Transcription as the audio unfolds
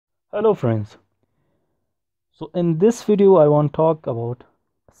Hello friends. So in this video I want to talk about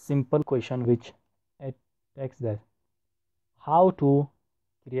a simple question which it takes that how to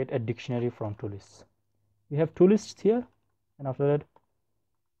create a dictionary from two lists. We have two lists here, and after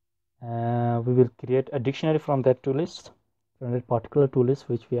that we will create a dictionary from that two lists, from that particular two list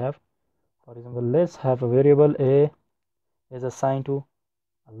which we have. For example, let's have a variable a is assigned to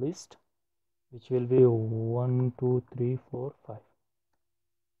a list which will be 1 2 3 4 5.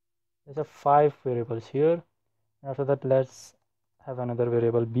 There's a 5 variables here. After that, let's have another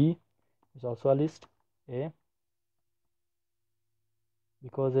variable b, is also a list a,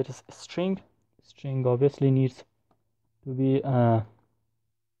 because it is string obviously needs to be in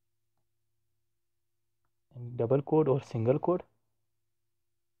double quote or single quote.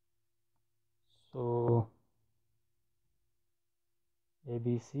 So a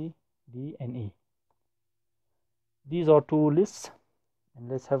b c d and e, these are two lists. And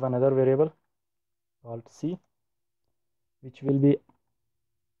let's have another variable called c, which will be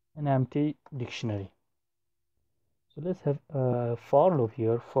an empty dictionary. So let's have a for loop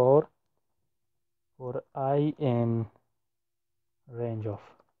here for I in range of,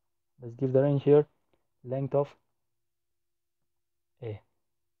 let's give the range here length of a.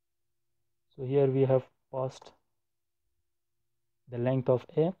 So here we have passed the length of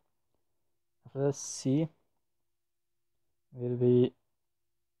a. After c will be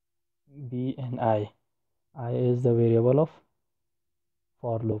b and I is the variable of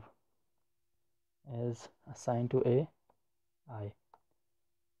for loop, is assigned to a I.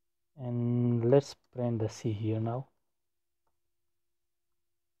 And let's print the c here now.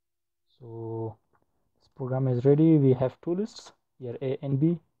 So this program is ready. We have two lists here, a and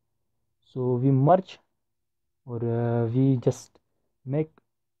b. So we merge, or we just make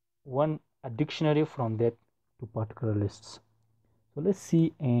a dictionary from that two particular lists. So let's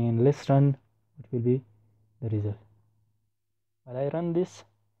see and let's run what will be the result. While I run this,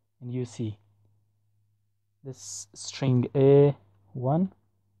 and you see this string a1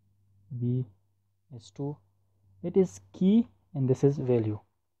 b is 2, it is key and this is value.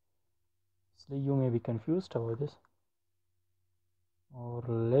 So you may be confused about this, or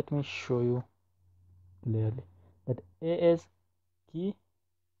let me show you clearly that a is key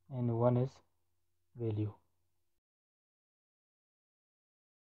and 1 is value.